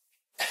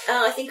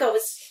 I think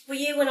were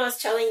you when I was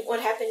telling what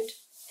happened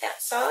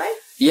outside?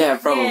 Yeah,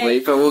 probably,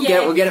 but we'll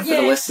get it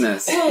for the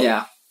listeners.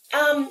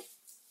 Well,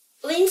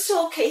 Lynn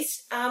saw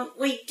Keith.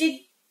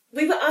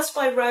 We were asked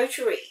by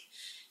Rotary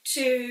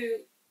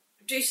to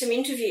do some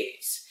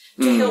interviews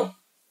to help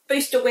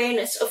boost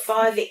awareness of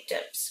fire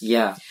victims.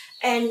 Yeah.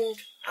 And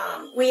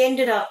we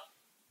ended up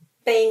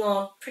being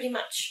on pretty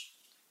much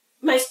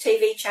most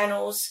TV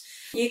channels,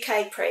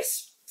 UK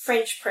press,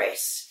 French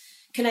press,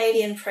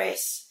 Canadian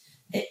press.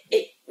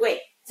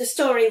 The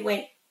story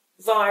went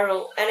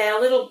viral, and our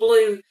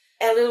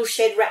little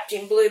shed wrapped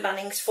in blue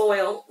Bunnings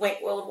foil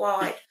went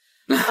worldwide.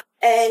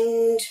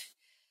 And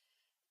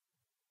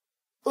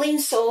Lynn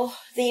saw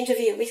the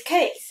interview with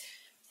Keith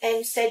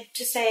and said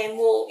to Sam,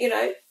 "Well,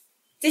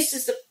 this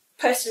is the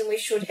person we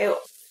should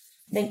help."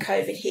 Then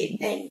COVID hit,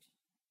 and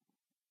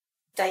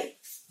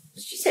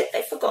she said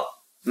they forgot.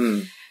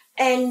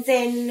 And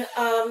then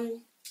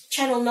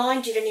Channel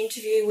 9 did an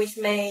interview with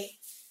me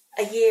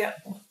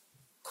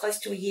close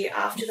to a year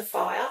after the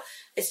fire,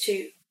 as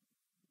to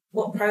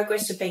what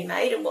progress had been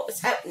made and what was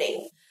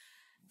happening.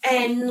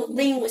 And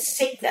Lynn was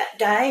sick that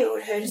day, or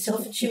had hurt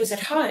herself, and she was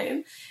at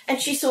home, and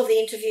she saw the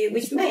interview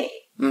with me.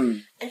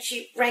 And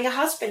she rang her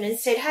husband and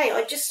said, "Hey,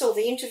 I just saw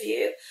the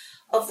interview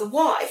of the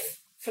wife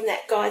from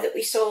that guy that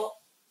we saw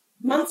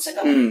months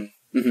ago."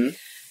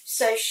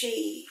 So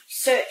she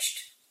searched,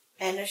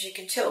 and as you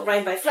can tell,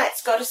 Rainbow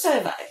Flats got a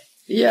servo.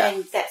 Yeah.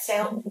 And that's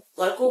our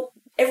local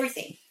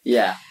everything.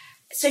 Yeah.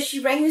 So she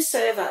rang the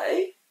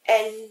servo,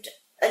 and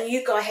a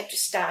new guy had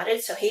just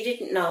started, so he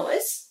didn't know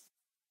us.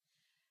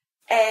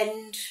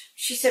 And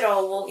she said,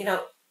 "Oh,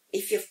 well,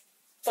 if you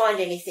find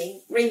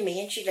anything, ring me."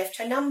 And she left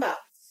her number.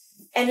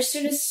 And as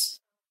soon as,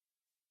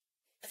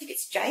 I think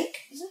it's Jake,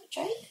 isn't it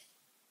Jake?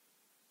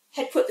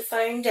 Had put the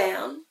phone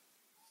down,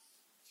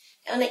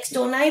 our next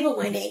door neighbour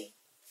went in.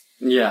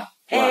 Yeah.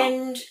 Wow.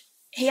 And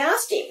he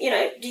asked him,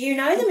 "Do you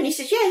know them?" And he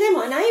said, "Yeah, they're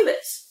my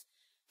neighbours."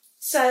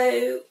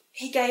 So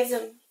he gave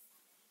them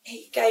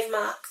he gave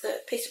Mark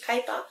the piece of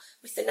paper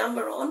with the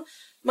number on.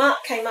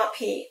 Mark came up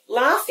here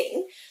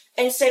laughing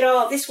and said,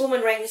 "Oh, this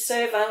woman rang the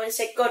servo and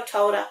said God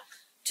told her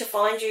to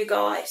find you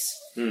guys.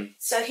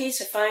 So here's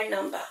her phone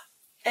number."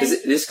 And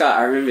This guy,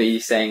 I remember you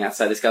saying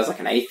outside, this guy's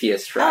like an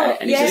atheist, right?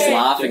 And he's just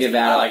laughing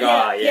about it,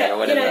 like,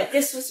 whatever. You know,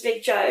 this was a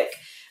big joke.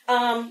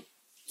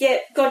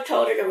 God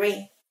told her to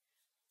ring.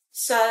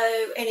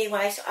 So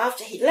anyway, so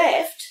after he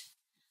left,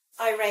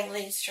 I rang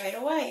Lynn straight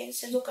away and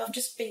said, "Look, I've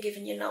just been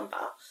given your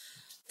number."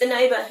 The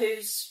neighbour who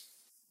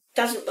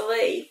doesn't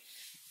believe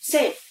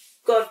said,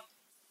 "God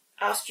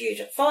asked you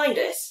to find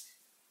us."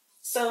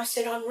 So I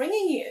said, "I'm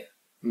ringing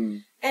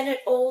you." And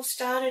it all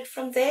started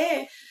from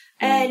there.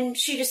 And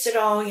she just said,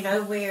 "Oh, you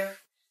know, we're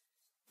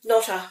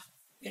not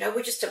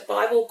we're just a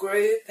Bible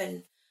group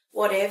and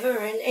whatever."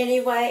 And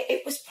anyway,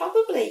 it was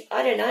probably,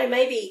 I don't know,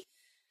 maybe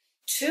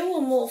 2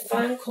 or more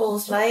phone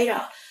calls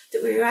later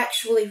that we were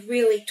actually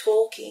really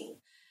talking.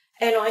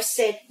 And I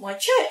said, "My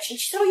church." And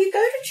she said, "Oh, you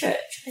go to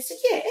church?" I said,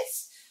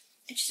 "Yes."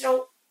 And she said,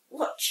 "Oh,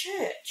 what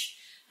church?"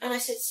 And I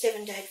said,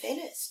 "Seventh-day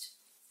Adventist."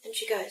 And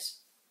she goes,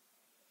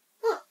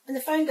 "Oh," and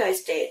the phone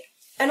goes dead.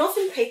 And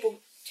often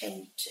people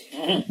tend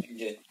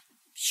to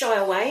shy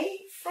away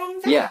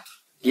from that.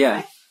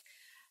 Yeah.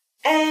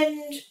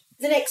 And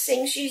the next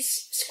thing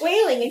she's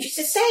squealing and she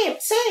says, Sam,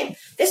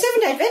 they're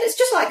Seventh-day Adventists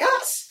just like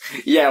us."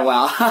 Yeah,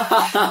 wow.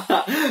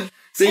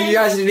 So you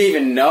guys didn't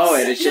even know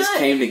it. It just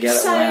came together.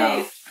 So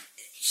wow.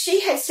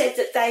 she had said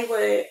that they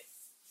were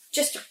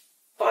just a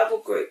Bible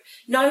group,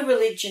 no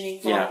religion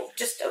involved,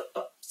 just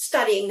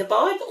studying the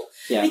Bible,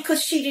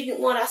 because she didn't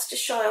want us to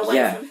shy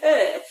away from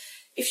her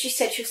if she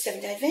said she was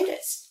Seventh-day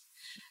Adventist.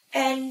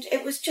 And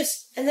it was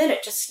and then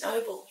it just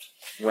snowballed.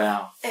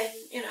 Wow. And,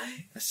 you know,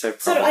 That's so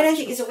I don't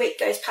think there's a week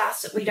goes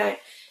past that we don't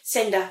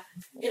send a,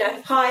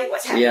 "Hi,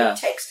 what's happening?"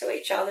 text to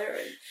each other.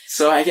 And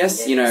so I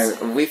guess,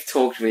 we've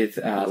talked with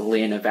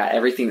Lynn about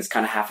everything that's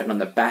kind of happened on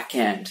the back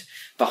end,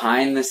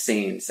 behind the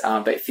scenes.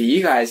 But for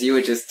you guys, you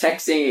were just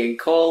texting and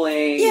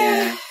calling.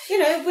 Yeah,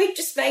 we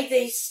just made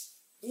these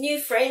new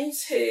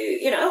friends who,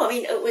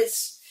 it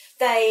was...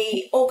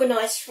 They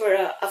organised for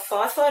a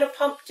firefighter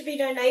pump to be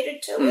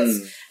donated to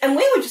us. And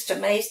we were just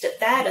amazed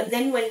at that. And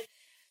then when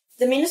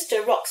the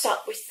minister rocks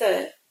up with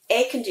the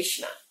air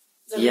conditioner,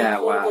 the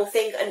portable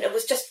thing, and it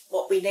was just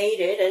what we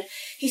needed. And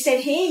he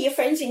said, "Here, your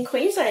friends in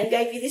Queensland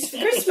gave you this for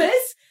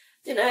Christmas."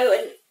 And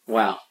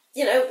wow.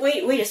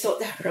 We just thought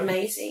they were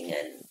amazing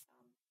and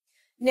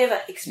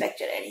never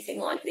expected anything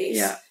like this.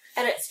 Yeah.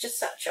 And it's just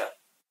such a...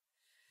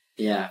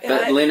 Yeah,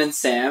 but Lynn and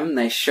Sam,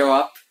 they show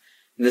up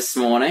this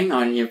morning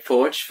on your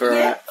porch for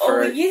a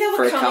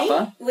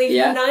cuppa.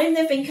 We've known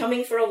they've been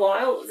coming for a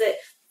while. That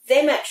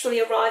them actually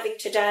arriving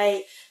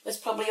today was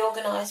probably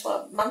organised,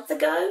 a month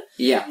ago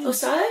or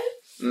so.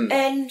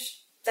 And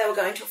they were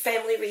going to a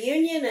family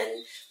reunion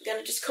and we're going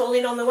to just call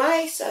in on the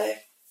way. So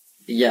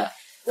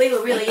we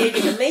were really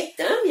eager to meet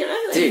them,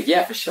 Dude,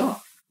 yeah, for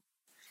sure.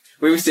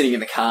 We were sitting in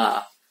the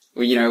car.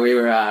 We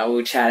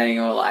were chatting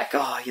and we were like,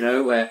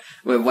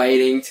 we're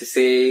waiting to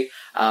see,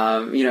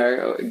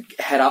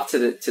 head up to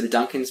the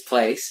Duncan's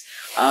place.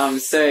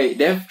 So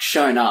they've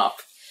shown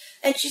up.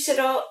 And she said,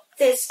 "Oh,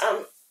 there's,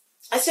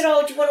 I said,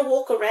 "Oh, do you want to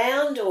walk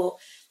around or,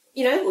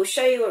 we'll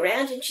show you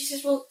around." And she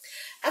says, "Well,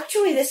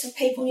 actually there's some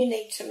people you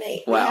need to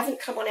meet. Wow. We haven't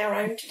come on our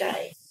own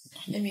today."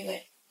 And we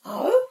went,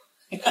 "Oh?"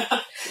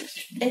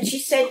 And she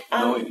said,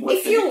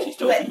 "If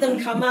you'll let them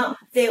come up,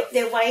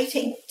 they're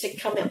waiting to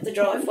come up the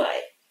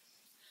driveway."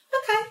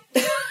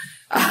 Okay.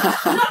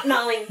 Not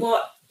knowing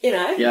what,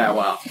 Yeah,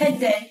 wow. And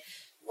then it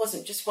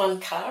wasn't just one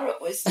car, it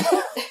was...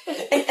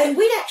 and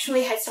we'd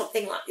actually had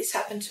something like this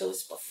happen to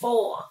us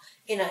before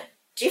in a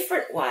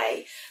different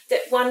way,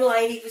 that one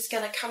lady was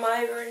going to come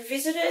over and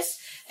visit us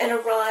and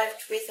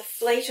arrived with a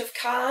fleet of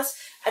cars,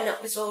 and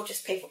it was all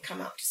just people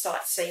come up to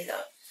sightsee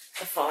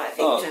the fire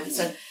victims.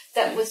 And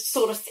that was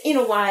sort of, in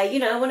a way,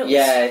 when it was...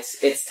 Yeah,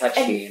 it's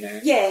touchy,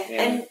 Yeah,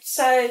 and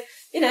so,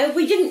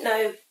 we didn't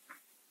know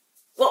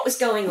what was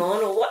going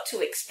on or what to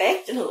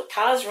expect, and all the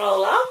cars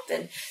roll up,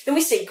 and then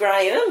we see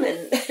Graham,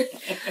 and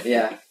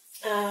so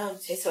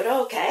I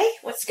thought, okay,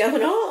 what's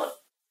going on?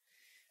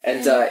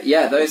 And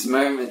those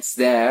moments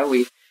there,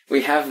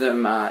 we have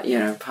them,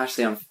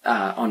 partially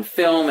on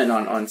film and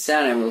on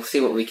sound, and we'll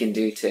see what we can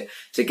do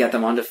to get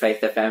them onto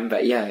Faith FM.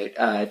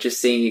 But just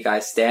seeing you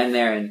guys stand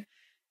there and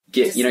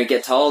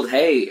get told,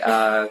 "Hey,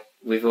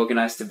 we've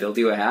organised to build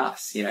you a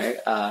house,"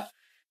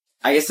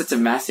 I guess it's a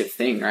massive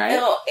thing, right?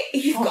 No,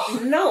 you've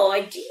got no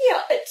idea.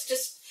 It's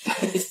just,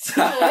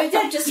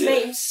 that just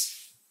means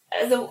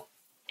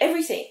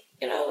everything,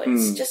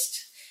 it's just,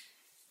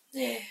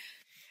 yeah.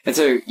 And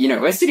so,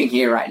 we're sitting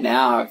here right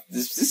now.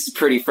 This is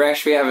pretty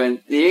fresh.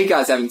 You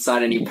guys haven't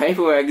signed any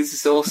paperwork. This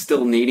is all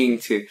still needing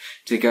to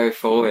go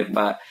forward.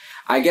 But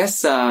I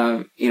guess,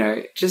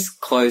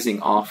 just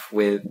closing off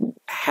with,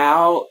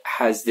 how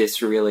has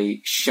this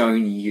really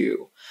shown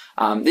you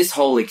this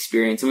whole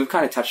experience? And we've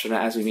kind of touched on it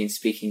as we've been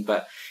speaking,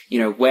 but,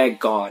 where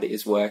God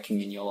is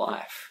working in your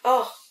life.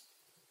 Oh,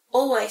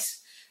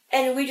 always.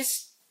 And we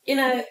just,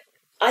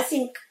 I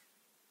think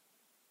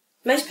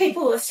most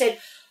people have said,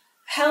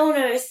 how on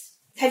earth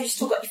have you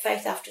still got your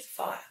faith after the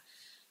fire?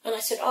 And I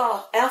said,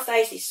 our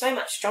faith is so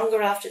much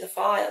stronger after the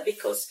fire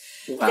because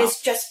there's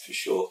just... For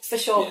sure.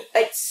 Yeah.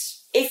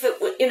 It's, if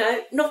it was,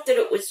 not that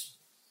it was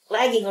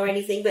lagging or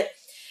anything, but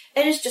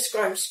it has just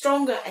grown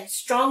stronger and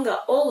stronger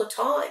all the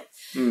time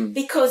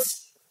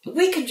because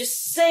we can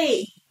just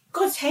see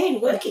God's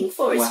hand working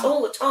for us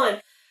all the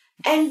time.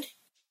 And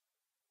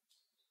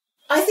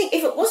I think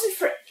if it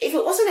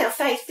wasn't our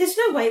faith, there's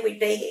no way we'd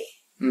be here.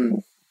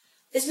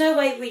 There's no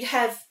way we'd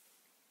have,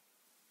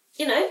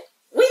 we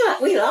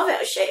love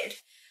our shed,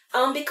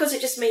 because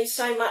it just means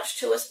so much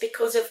to us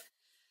because of,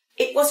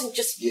 it wasn't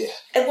just a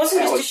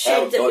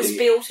shed that was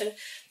built and,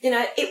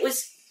 it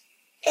was,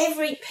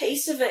 every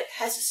piece of it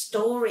has a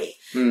story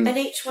and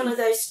each one of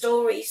those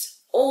stories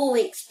all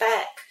links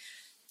back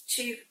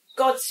to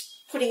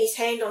God's putting his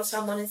hand on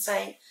someone and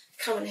saying,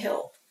 come and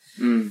help.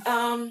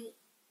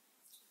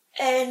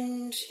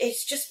 And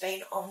it's just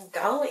been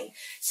ongoing.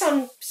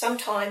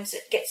 Sometimes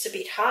it gets a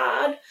bit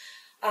hard,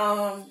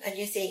 and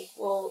you think,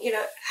 well,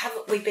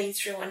 haven't we been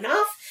through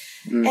enough?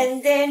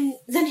 And then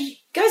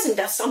he goes and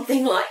does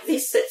something like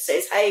this that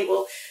says, hey,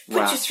 we'll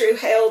put you through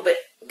hell, but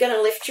we're going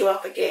to lift you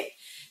up again.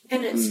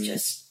 And it's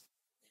just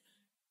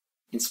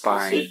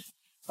inspiring.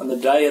 On the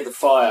day of the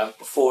fire,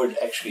 before it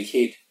actually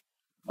hit,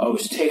 I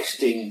was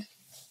texting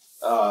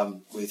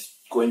with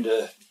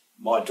Gwenda,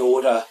 my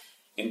daughter,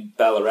 in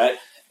Ballarat,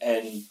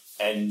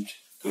 and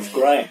with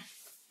Graham.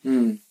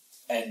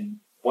 And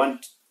one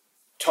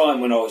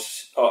time when I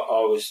was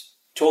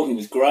talking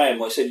with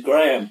Graham, I said,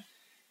 Graham,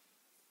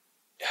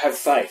 have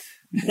faith.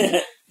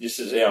 This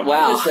is how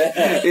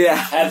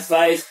have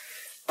faith.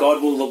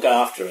 God will look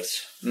after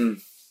us.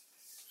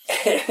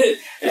 It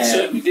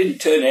certainly didn't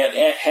turn out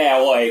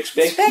how I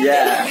expected.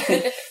 Yeah.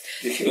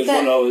 Because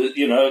when I was,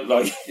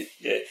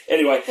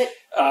 Anyway,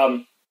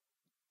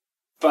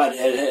 but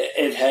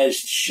it has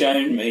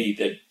shown me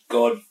that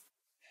God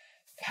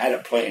had a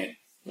plan.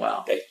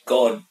 Wow. That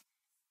God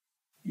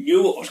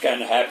knew what was going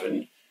to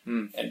happen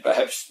and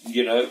perhaps,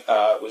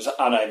 was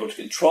unable to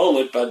control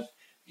it, but,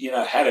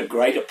 had a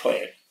greater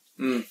plan.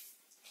 And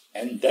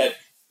that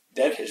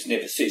has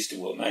never ceased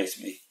to amaze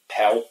me.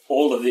 How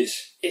all of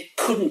this, it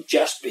couldn't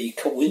just be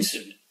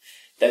coincident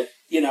that,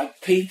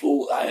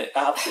 people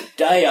after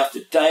day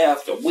after day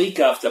after week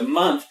after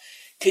month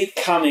keep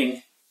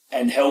coming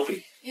and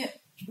helping. Yeah.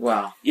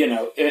 Wow.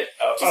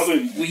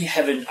 We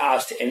haven't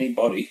asked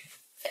anybody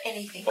for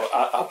anything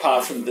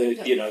apart from the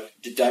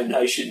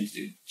donations,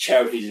 the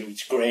charities and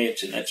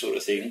grants and that sort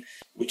of thing,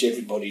 which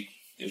everybody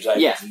was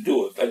able to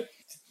do it. But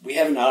we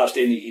haven't asked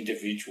any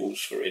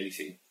individuals for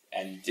anything,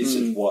 and this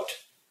is what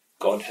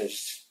God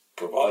has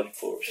provided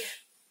for us.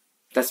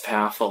 That's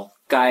powerful.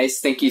 Guys,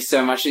 thank you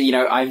so much.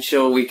 I'm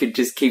sure we could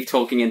just keep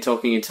talking and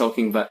talking and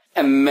talking, but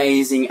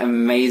amazing,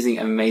 amazing,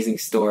 amazing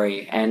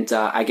story. And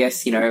I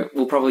guess,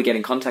 we'll probably get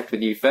in contact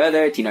with you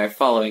further,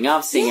 following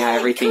up, seeing how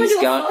everything's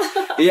going.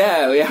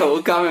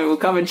 We'll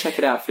come and check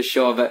it out for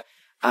sure. But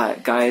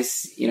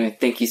guys,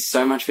 thank you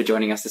so much for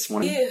joining us this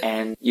morning. Yeah.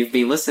 And you've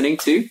been listening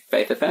to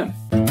Faith FM.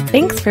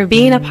 Thanks for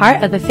being a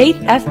part of the Faith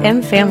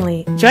FM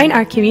family. Join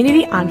our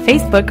community on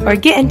Facebook or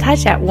get in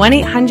touch at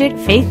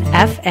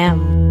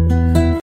 1-800-FAITH-FM.